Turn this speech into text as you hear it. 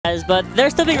But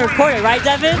they're still being recorded, right,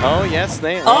 Devin? Oh, yes,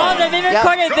 they are. Oh, they're being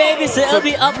recorded, baby, so it'll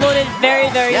be uploaded very,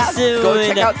 very soon. Go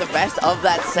check out the best of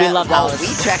that set. We love While those.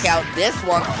 we check out this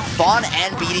one, Fawn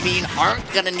and BeatyBean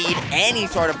aren't going to need any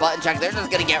sort of button check. They're just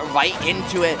going to get right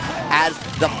into it as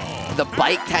the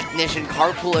bike technician,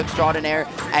 carpool extraordinaire,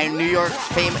 and New York's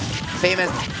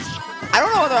famous... I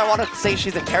don't know whether I want to say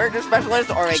she's a character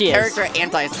specialist or a character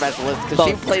anti-specialist, because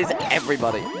she plays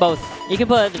everybody. Both. You can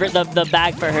put the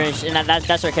bag for her, and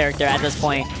that's her character at this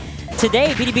point.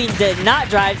 Today, BeatyBean did not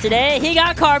drive today. He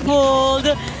got carpooled.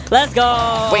 Let's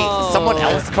go. Wait, someone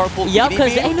else carpooled Yup,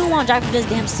 because BeatyBean? ain't no one driving this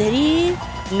damn city.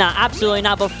 Nah, absolutely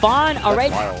not. But Fawn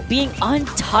already being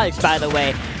untouched, by the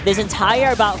way. This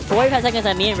entire about 45 seconds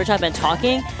that me and Rich have been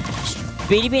talking,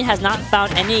 BeatyBean has not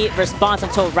found any response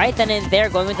until right then and there,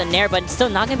 going with the nair, but it's still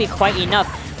not going to be quite enough.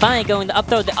 Finally going the up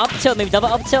throw, the up tilt, maybe double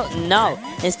up tilt? No.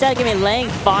 Instead, letting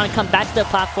Fawn come back to the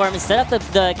platform and set up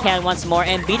the can once more,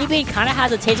 and BeatyBean kind of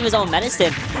has a taste of his own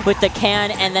medicine with the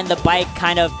can and then the bike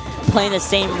kind of playing the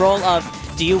same role of,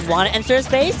 do you want to enter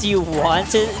space? Do you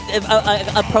want to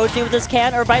approach me with this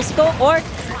can or bicycle? Or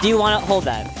do you want to hold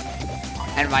that?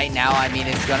 And right now, I mean,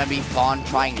 it's going to be Fawn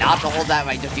trying not to hold that,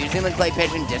 right? Just using the clay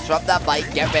pigeon, disrupt that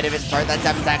bike, get rid of it, start that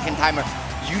 7-second timer.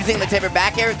 Using the taper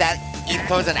back air, that he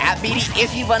throws it at Beatty.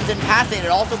 If he runs in past it, it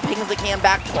also pings the can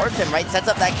back towards him, right? Sets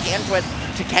up that can twist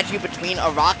to catch you between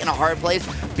a rock and a hard place.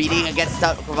 Beatty gets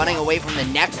stuck running away from the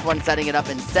next one, setting it up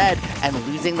instead, and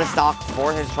losing the stock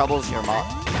for his troubles here,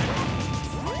 Mott.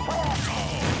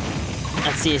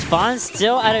 Let's see, Fawn's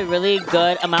still at a really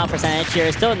good amount of percentage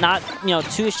here. Still not,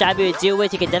 too shabby to deal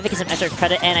with. You can definitely get some extra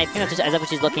credit, and I think that's just what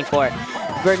she's looking for.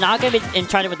 We're not going to be in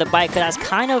charge with the bike, because that's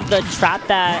kind of the trap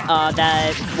that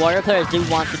that Wario players do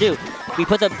want to do. We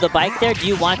put the bike there. Do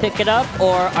you want to pick it up,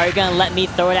 or are you going to let me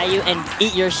throw it at you and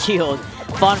eat your shield?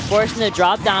 Fawn forcing the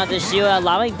drop down of the shield,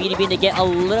 allowing BeatyBean to get a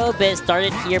little bit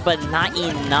started here, but not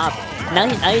enough.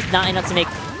 At least not enough to make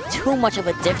too much of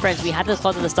a difference. We had to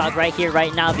close to the stock right here,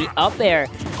 right now. The up air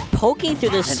poking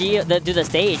through the shield, through the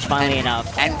stage, funnily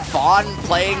enough. And Fawn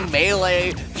playing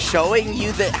melee, showing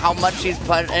you that how much she's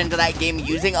put into that game,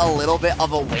 using a little bit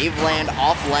of a waveland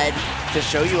off ledge to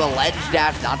show you a ledge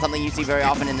dash. Not something you see very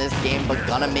often in this game, but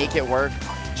gonna make it work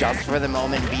just for the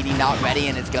moment. Beatty not ready,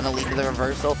 and it's gonna lead to the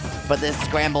reversal. But this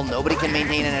scramble, nobody can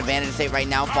maintain an advantage state right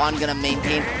now. Fawn gonna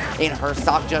maintain in her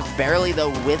stock just barely,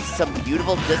 though, with some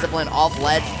beautiful discipline off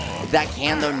ledge. That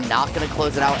can, though, not going to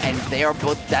close it out, and they are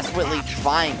both desperately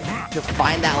trying to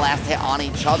find that last hit on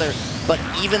each other. But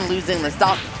even losing the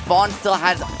stock, Fawn still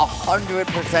has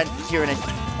 100% here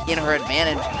in her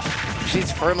advantage.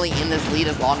 She's firmly in this lead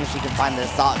as long as she can find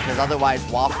this stock, because otherwise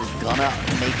Waff is going to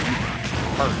make you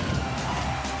hurt.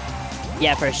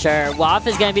 Yeah, for sure. Waff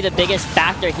is going to be the biggest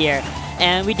factor here.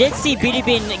 And we did see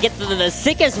BeatyBean get the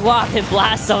sickest Waff in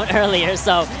Blast Zone earlier,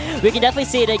 so we can definitely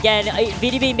see it again.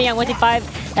 BeatyBean being on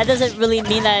 135, that doesn't really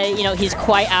mean that, he's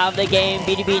quite out of the game.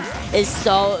 BeatyBean is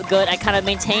so good at kind of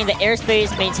maintaining the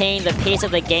airspace, maintaining the pace of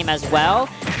the game as well.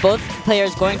 Both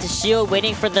players going to shield,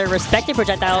 waiting for their respective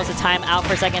projectiles to time out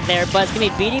for a second there, but it's going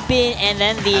to be BeatyBean and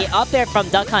then the up air from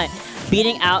Duck Hunt,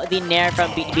 beating out the nair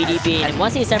from BeatyBean. And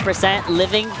once he's 7%,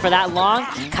 living for that long,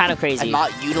 kind of crazy. And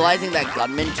not utilizing that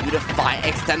gunman too to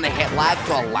extend the hit lag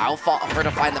to allow her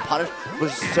to find the punish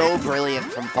was so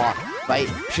brilliant from Fawn, right?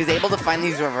 She's able to find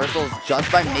these reversals just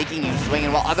by making you swing,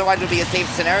 and well, otherwise it would be a safe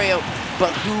scenario,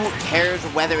 but who cares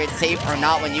whether it's safe or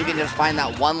not when you can just find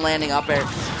that one landing up air,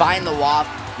 find the Waff,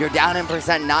 you're down in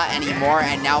percent, not anymore,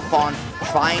 and now Fawn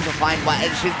trying to find what,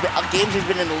 and a game she's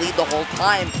been in the lead the whole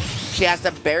time. She has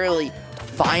to barely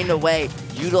find a way,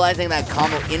 utilizing that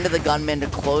combo into the gunman to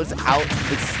close out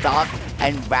the stock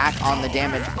and rack on the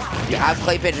damage. You have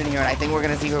Clay Pigeon here, and I think we're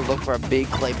going to see her look for a big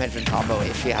Clay Pigeon combo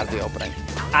if she has the opening.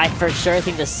 I for sure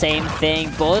think the same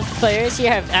thing. Both players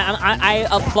here have... I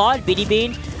applaud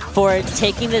BeatyBean for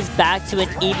taking this back to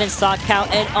an even stock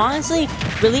count, and honestly,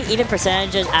 really even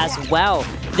percentages as well.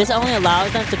 This only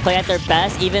allows them to play at their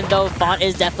best, even though Fawn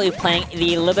is definitely playing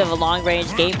the little bit of a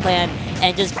long-range game plan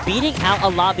and just beating out a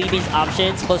lot of BeatyBean's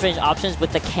options, close-range options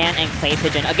with the can and Clay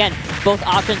Pigeon. Again, both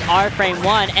options are frame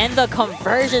one, and the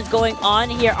conversions going on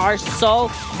here are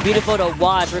so beautiful to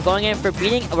watch. We're going in for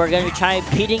beating, we're going to be trying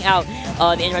beating out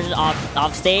the interruptions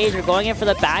off stage. We're going in for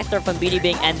the back throw from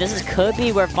BeatyBean, and this could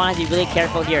be where Fawn has to be really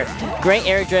careful here. Great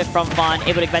air drift from Fawn,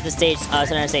 able to get back to stage,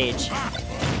 center stage.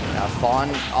 Fawn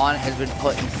has been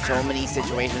put in so many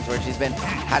situations where she's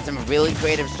had some really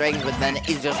creative strengths, but then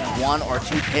is just 1 or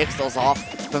 2 pixels off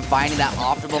from finding that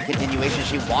optimal continuation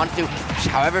she wants to.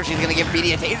 However, she's going to give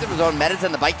Beatty a taste of his own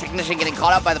medicine. The bike technician getting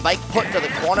caught out by the bike, put to the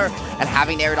corner, and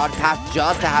having the air dodge pass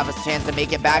just to have a chance to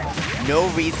make it back. No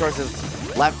resources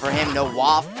left for him. No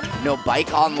waft, no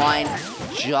bike online.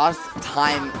 Just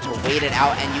time to wait it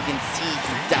out, and you can see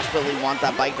he desperately wants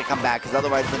that bike to come back, because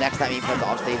otherwise the next time he puts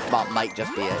off stage spot might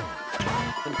just be it.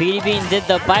 BeatyBean did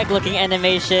the bike-looking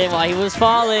animation while he was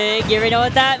falling. You already know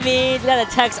what that means. We got a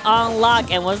text on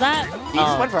lock, and was that? He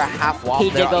just went for a half waft. He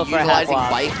did go for a half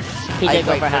waft. Bike. He did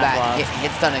go for a half waft.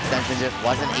 Hit stun extension, just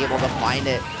wasn't able to find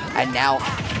it, and now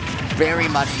very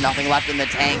much nothing left in the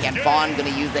tank, and Fawn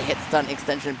gonna use the hit stun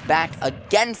extension back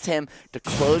against him to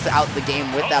close out the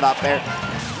game with that up air.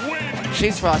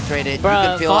 She's frustrated. Bruh, you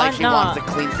can feel Fawn, like she wants to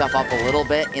clean stuff up a little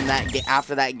bit in that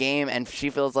after that game, and she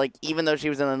feels like even though she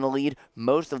was in the lead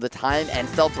most of the time and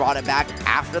still brought it back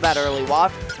after that early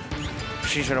waft,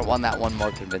 she should have won that one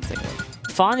more convincingly.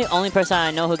 Fawn, the only person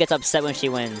I know who gets upset when she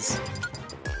wins.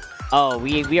 Oh,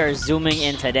 we are zooming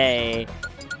in today.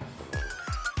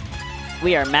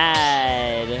 We are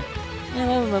mad.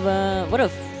 What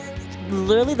if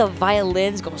literally the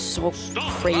violins go so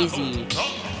crazy.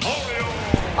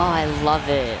 Oh, I love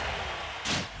it.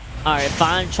 Alright,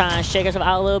 Fawn trying to shake herself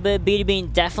out a little bit.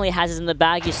 BeatyBean definitely has this in the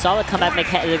bag. You saw the comeback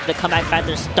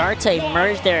factor start to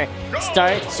emerge there.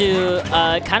 Start to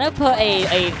kind of put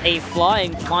a flaw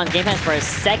in Fawn's game plan for a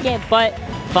second, but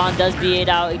Fawn does beat it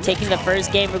out, taking the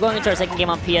first game. We're going into our second game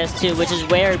on PS2, which is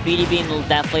where BeatyBean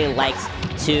definitely likes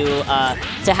to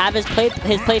have his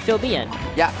play field be in.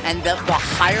 Yeah, and the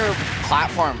higher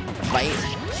platform, right,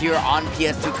 here on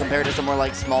PS2 compared to somewhere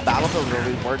like small Battlefield where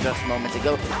we were just moments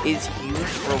ago is huge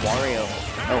for Wario.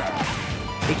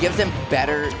 Oh, it gives him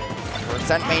better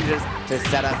percent ranges to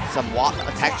set up some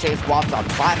tech chase wafts on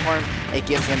platform. It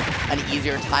gives him an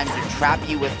easier time to trap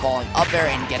you with falling up air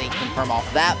and getting confirm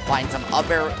off that, find some up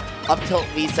air up tilt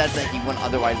resets that he wouldn't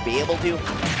otherwise be able to,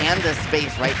 and the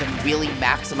space, right, to really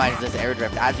maximize this air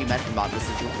drift. As you mentioned, Bob, this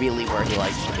is really where he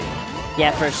likes to be.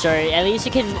 Yeah, for sure. At least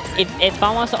you can, if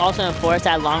Fawn wants to also enforce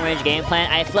that long-range game plan,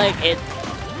 I feel like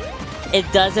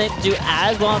it doesn't do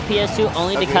as well on PS2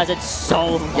 only because it's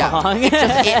so long. It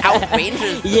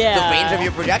outranges the range of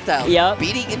your projectile. Yep.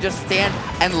 Beatty can just stand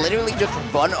and literally just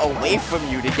run away from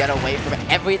you to get away from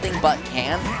everything but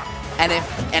can. And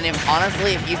if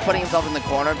honestly, if he's putting himself in the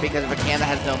corner because of a can that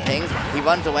has no pings, he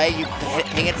runs away, you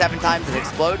ping it 7 times, it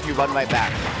explodes, you run right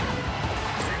back.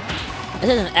 This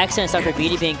is an excellent start for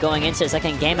BeatyBean going into the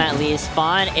second game at least.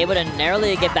 Fawn able to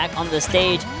narrowly get back on the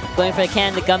stage, going for the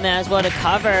can, the gunman as well to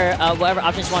cover whatever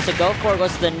option she wants to go for.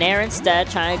 Goes to the nair instead,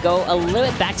 trying to go a little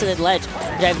bit back to the ledge.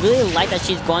 Which I really like that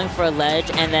she's going for a ledge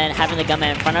and then having the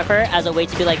gunman in front of her as a way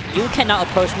to be like, you cannot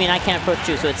approach me and I can't approach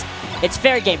you. So it's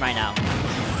fair game right now.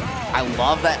 I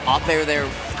love that up air there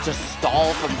to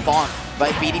stall from Fawn.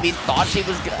 But BeatyBean thought she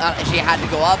had to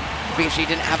go up because she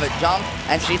didn't have a jump,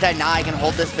 and she said, nah, I can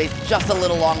hold this space just a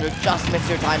little longer, just mix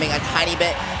your timing a tiny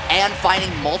bit, and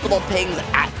finding multiple pings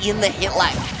in the hit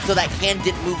lag, so that can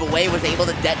didn't move away, was able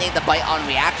to detonate the bite on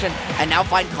reaction, and now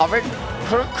find coverage.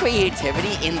 Her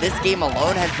creativity in this game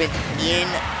alone has been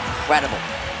incredible.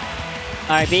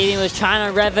 Alright, BeatyBean was trying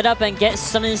to rev it up and get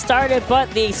something started, but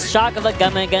the shock of the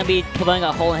gunman gonna be pulling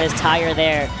a hole in his tire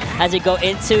there as we go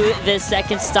into the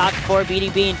second stock for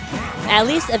BeatyBean. At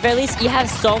the very least, you have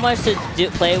so much to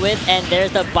play with, and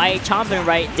there's the bite chomping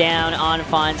right down on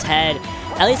Fawn's head.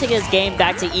 At least to get his game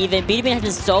back to even. BeatyBean has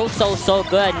been so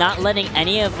good at not letting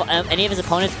any of his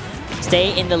opponents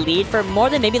stay in the lead for more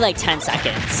than maybe like 10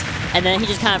 seconds. And then he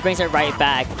just kind of brings it right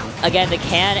back. Again, the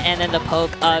can and then the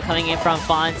poke coming in from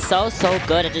Fawn. So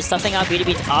good at just stuffing out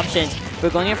BeatyBean's options.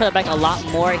 We're going in for the bike a lot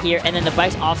more here, and then the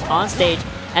bike's off on stage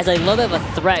as a little bit of a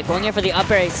threat. Going in for the up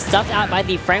air, stuffed out by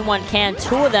the frame 1 can.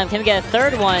 2 of them. Can we get a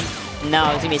third one? No,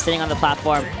 it's going to be sitting on the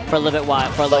platform for a little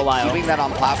while. Keeping that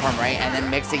on platform, right, and then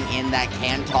mixing in that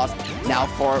can toss now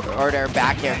forward air,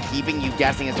 back air, keeping you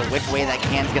guessing as to which way that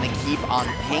can's going to keep on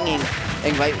pinging.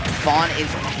 And right, Fawn is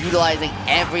utilizing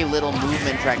every little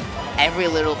movement trick, every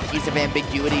little piece of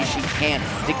ambiguity she can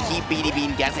to keep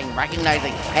BeatyBean guessing,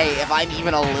 recognizing, hey, if I'm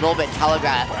even a little bit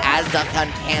telegraphed, as the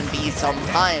can be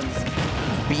sometimes,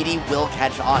 Beatty will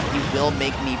catch on. He will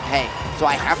make me pay. So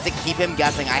I have to keep him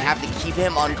guessing. I have to keep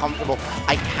him uncomfortable.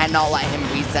 I cannot let him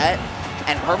reset.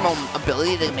 And her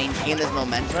ability to maintain this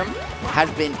momentum has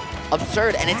been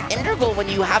absurd. And it's integral when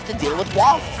you have to deal with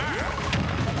waft.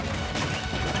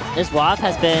 This waft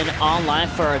has been online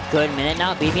for a good minute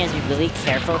now. BeatyBean has to be really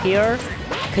careful here,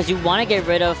 because you want to get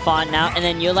rid of Fawn now and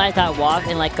then utilize that waft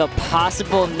in like a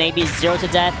possible maybe 0 to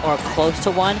death or close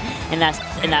to 1, and that's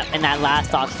in that last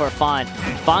stock for Fawn.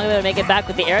 Fawn able to make it back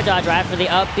with the air dodge right for the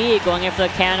up B, going in for the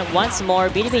can once more.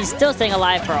 BeatyBean still staying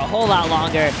alive for a whole lot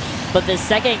longer, but the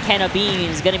second can of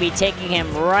beans is going to be taking him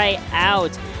right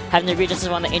out. having to readjust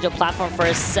on the Angel platform for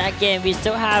a second. We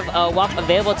still have a WAP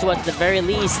available to us at the very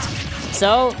least.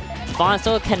 So Fawn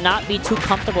still cannot be too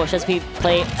comfortable. It's just be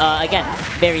play, again,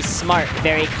 very smart,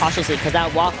 very cautiously, because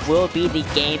that walk will be the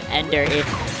game ender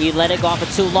if you let it go on for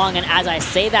too long. And as I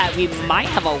say that, we might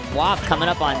have a walk coming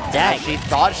up on deck. She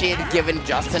thought she had given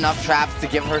just enough traps to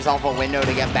give herself a window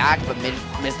to get back, but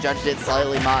misjudged it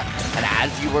slightly, Mott. And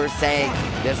as you were saying,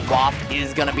 this WAP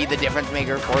is going to be the difference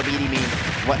maker for BeatyBean.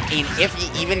 If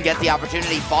you even get the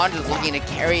opportunity, Fawn is looking to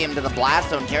carry him to the blast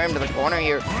zone, carry him to the corner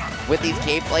here with these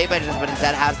K play benches, but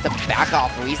instead has to back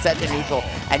off, reset to neutral,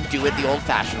 and do it the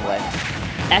old-fashioned way.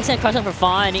 Excellent question for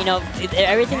Fawn. You know,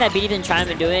 everything that BeatyBean been trying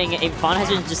to doing, Fawn has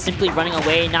been just simply running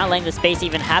away, not letting the space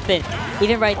even happen.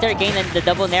 Even right there, getting the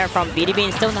double nair from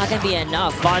BeatyBean, still not going to be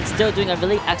enough. Fawn still doing a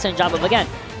really excellent job of, again,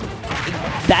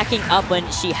 backing up when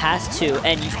she has to,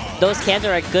 and those cans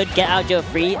are a good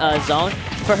get-out-jail-free zone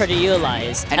for her to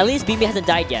utilize. And at least BeatyBean hasn't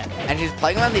died yet. And she's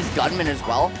playing around these gunmen as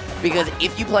well, because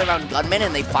if you play around gunmen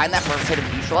and they find that first hit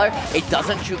of neutralizer, it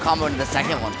doesn't shoot combo into the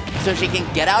second one. So she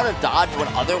can get out of dodge when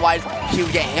otherwise she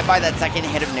would get hit by that second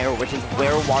hit of nair, which is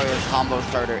where Wario's combo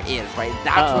starter is, right?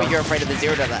 That's where you're afraid of the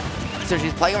zero to that. So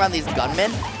she's playing around these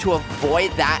gunmen to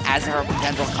avoid that as her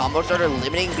potential combo starter,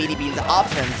 limiting BeatyBean's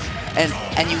options.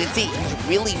 And you can see he's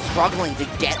really struggling to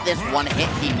get this one hit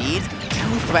he needs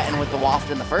to threaten with the waft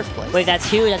in the first place. Wait, that's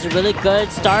huge. That's a really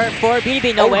good start for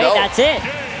BeatyBean. No way, that's it.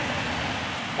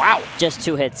 Wow. Just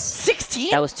 2 hits.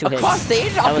 16? That was 2 hits. Across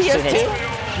stage on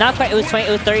PS2? Not quite. It was 20.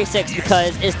 It was 36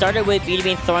 because it started with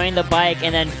BeatyBean throwing the bike,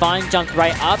 and then Fawn jumped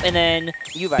right up, and then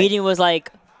BeatyBean was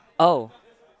like, "Oh,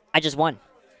 I just won."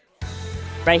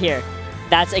 Right here.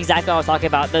 That's exactly what I was talking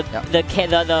about.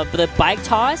 The bike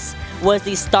toss was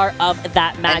the start of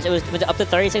that match. It was up to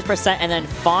 36%, and then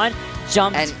Fawn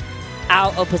jumped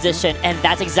out of position, and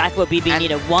that's exactly what BeatyBean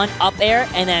needed. One up air,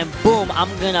 and then boom, I'm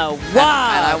gonna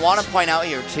wow! And I want to point out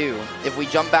here too, if we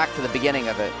jump back to the beginning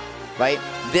of it, right?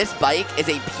 This bike is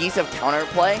a piece of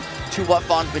counterplay to what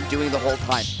Fawn's been doing the whole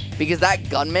time. Because that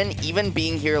gunman, even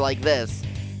being here like this,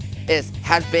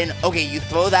 has been, okay, you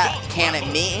throw that can at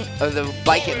me, or the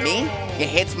bike at me, it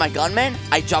hits my gunman,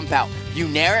 I jump out. You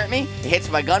nair at me, it hits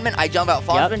my gunman, I jump out.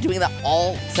 Fawn's been doing that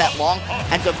all set long.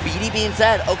 And so BeatyBean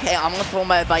said, okay, I'm gonna throw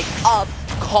my bike up,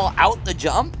 call out the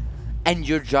jump, and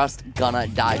you're just gonna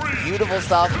die. Beautiful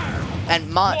stuff. And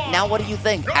Mott, now what do you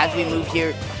think as we move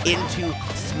here into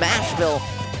Smashville,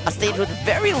 a stage with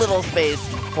very little space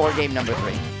for game number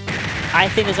 3? I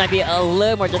think this might be a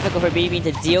little more difficult for BeatyBean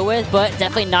to deal with, but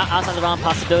definitely not outside the realm of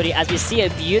possibility as we see a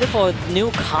beautiful new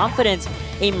confidence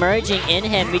emerging in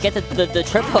him. We get the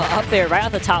triple up there right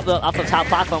off the top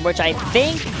platform, which I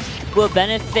think will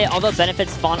benefit, although it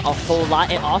benefits Fawn a whole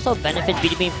lot, it also benefits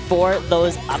BeatyBean for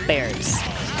those up airs.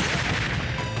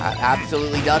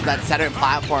 Absolutely does. That center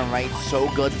platform, right? So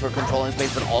good for controlling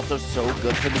space, but also so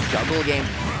good for the juggle game.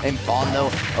 And Fawn,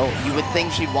 though, you would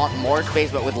think she'd want more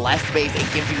space, but with less space,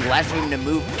 it gives you less room to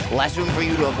move, less room for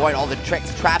you to avoid all the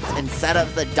tricks, traps, and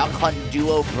setups the Duck Hunt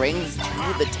duo brings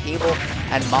to the table.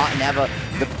 And mottineva,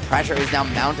 the pressure is now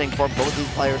mounting for both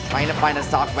these players, trying to find a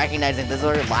stock, recognizing this is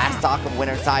their last stock of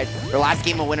winner side, their last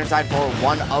game of winner side for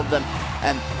one of them.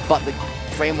 But the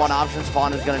frame one options,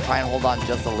 Fawn is going to try and hold on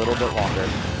just a little bit longer.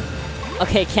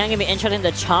 Okay, can't give me interesting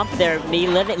the chomp there.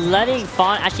 Letting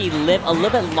Fawn actually live a little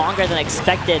bit longer than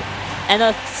expected. And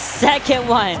the second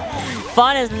one,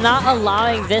 Fawn is not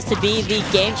allowing this to be the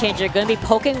game changer. Going to be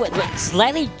poking with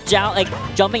slightly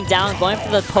jumping down, going for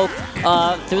the poke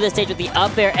through the stage with the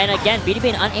up air. And again,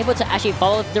 BeatyBean unable to actually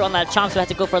follow through on that chomp, so we have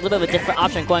to go for a little bit of a different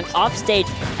option, going off stage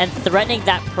and threatening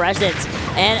that presence.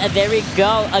 And there we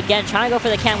go. Again, trying to go for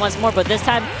the can once more, but this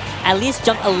time at least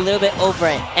jumped a little bit over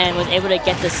it and was able to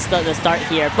get the start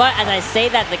here. But as I say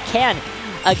that, the can,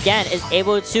 again, is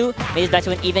able to make this back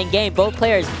to an even game. Both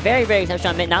players very, very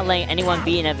exceptional, not letting anyone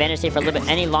be in advantage state for a little bit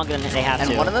any longer than they have to.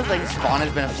 And one of the things Fawn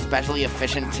has been especially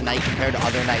efficient tonight compared to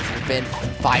other nights has been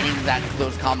finding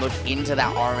those combos into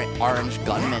that orange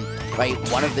gunman, right?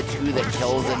 One of the two that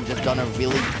kills and just done a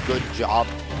really good job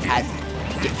at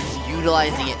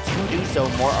utilizing it to do so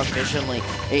more efficiently,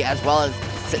 as well as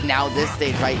now this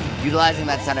stage, right? Utilizing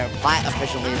that center plat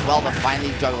efficiently as well to find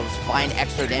these juggles, find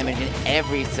extra damage in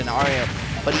every scenario.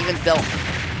 But even still,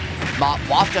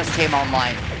 Waft just came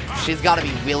online. She's got to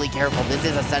be really careful. This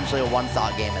is essentially a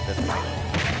one-stock game at this point.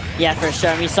 Yeah, for sure.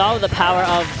 And we saw the power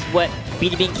of what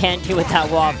BeatyBean can do with that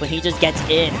Waft when he just gets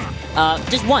in.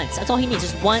 Just once. That's all he needs.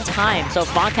 Just one time. So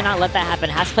Fawn cannot let that happen.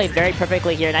 Has to play very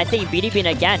perfectly here. And I think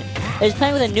BeatyBean, again, is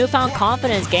playing with a newfound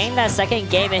confidence, getting that second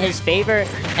game in his favor,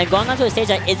 and going onto a stage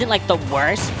that isn't like the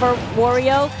worst for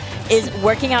Wario. is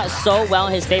working out so well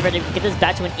in his favor to get this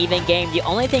back to an even game. The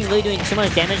only thing really doing too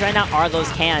much damage right now are those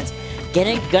cans.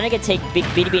 Gonna take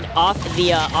BeatyBean off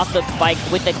the bike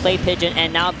with the clay pigeon,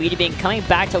 and now BeatyBean coming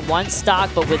back to one stock,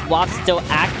 but with WAP still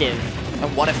active.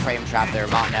 And what a frame trap there,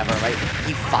 mottineva,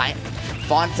 right?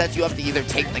 Fawn sets you up to either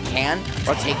take the can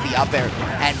or take the up air,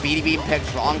 and BeatyBean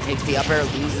picks wrong, takes the up air,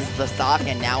 loses the stock,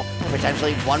 and now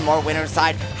potentially one more winner's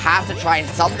side has to try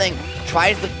something.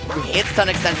 Tries the hit stun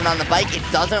extension on the bike, it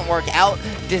doesn't work out.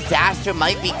 Disaster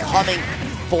might be coming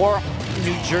for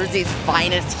New Jersey's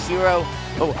finest hero.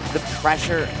 Oh, the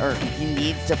pressure, or he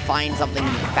needs to find something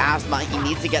fast. He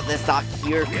needs to get this stock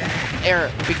here,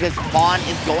 because Fawn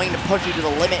is going to push you to the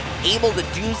limit, able to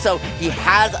do so. He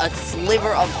has a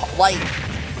sliver of light.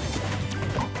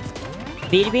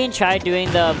 BeatyBean tried doing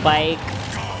the bike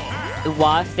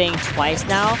WAP thing twice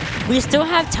now. We still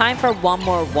have time for one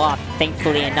more WAP,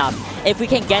 thankfully enough. If we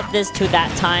can get this to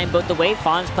that time, but the way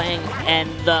Fawn's playing and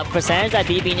the percentage that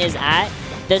BeatyBean is at,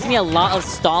 there's gonna be a lot of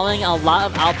stalling, a lot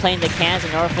of outplaying the cans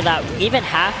in order for that even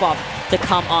half WAP to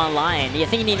come online. You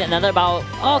think you need another about,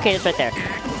 oh, okay, it's right there.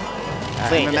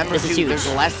 Wait, remember this is huge. There's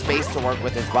less space to work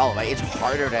with as well, right? It's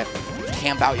harder to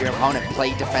camp out your opponent,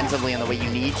 play defensively in the way you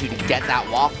need to get that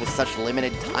WAP with such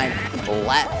limited time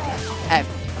left. And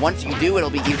once you do, it'll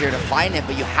be easier to find it,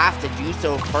 but you have to do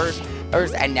so first.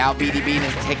 And now BeatyBean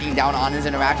is ticking down on his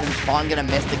interactions. Fawn gonna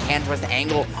miss the can twist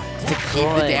angle to keep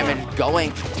the damage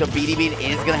going. So BeatyBean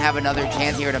is gonna have another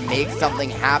chance here to make something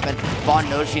happen. Fawn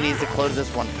knows she needs to close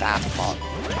this one fast, Fawn.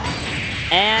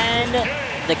 And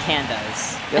the can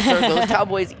does. Yes, sir. Those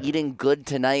Cowboys eating good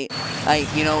tonight.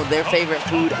 You know, their favorite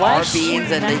food are beans,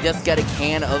 and they just get a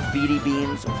can of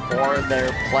BeatyBeans for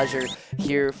their pleasure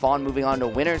here. Fawn moving on to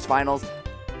winners finals.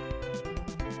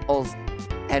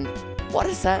 And what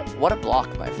is that? What a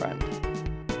block, my friend.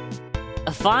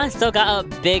 Fawn still got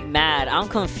a big mad. I'm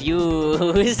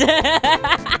confused.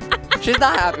 She's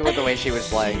not happy with the way she was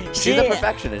playing. She's a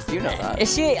perfectionist, you know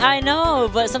that. I know,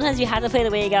 but sometimes you have to play the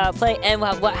way you gotta play. And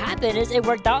what happened is it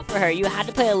worked out for her. You had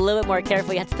to play a little bit more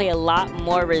careful. You had to play a lot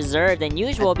more reserved than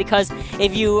usual, because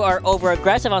if you are over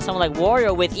aggressive on someone like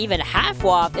Wario with even half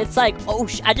WAP, it's like, oh,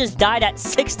 I just died at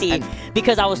 60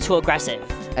 because I was too aggressive.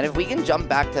 And if we can jump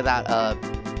back to that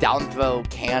down throw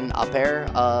can up air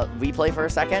replay for a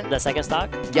second. The second stock?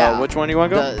 Yeah. Which one do you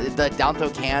want to go? The down throw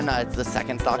can, it's the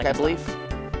second stock, I believe.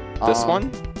 This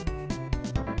one?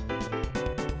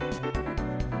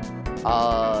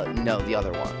 No, the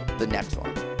other one. The next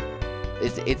one.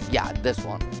 Yeah, this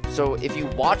one. So if you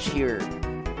watch here,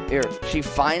 she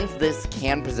finds this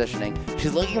can positioning.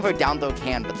 She's looking for a down throw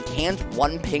can, but the can's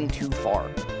one ping too far,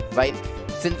 right?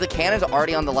 Since the can is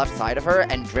already on the left side of her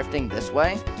and drifting this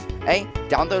way,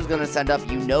 down throw is going to send up,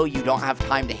 you know you don't have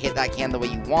time to hit that can the way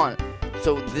you want.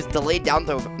 So this delayed down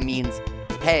throw means,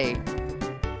 hey.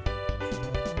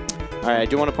 All right, I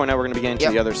do want to point out we're going to be getting to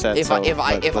the other set. If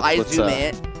I zoom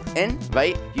in,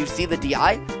 right, you see the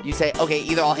DI, you say, okay,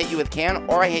 either I'll hit you with can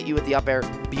or I hit you with the up air.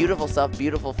 Beautiful stuff,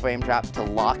 beautiful frame trap to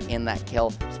lock in that kill.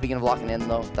 Speaking of locking in,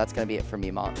 though, that's going to be it for me,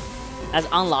 Mont. As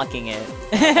unlocking it.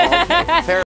 Fair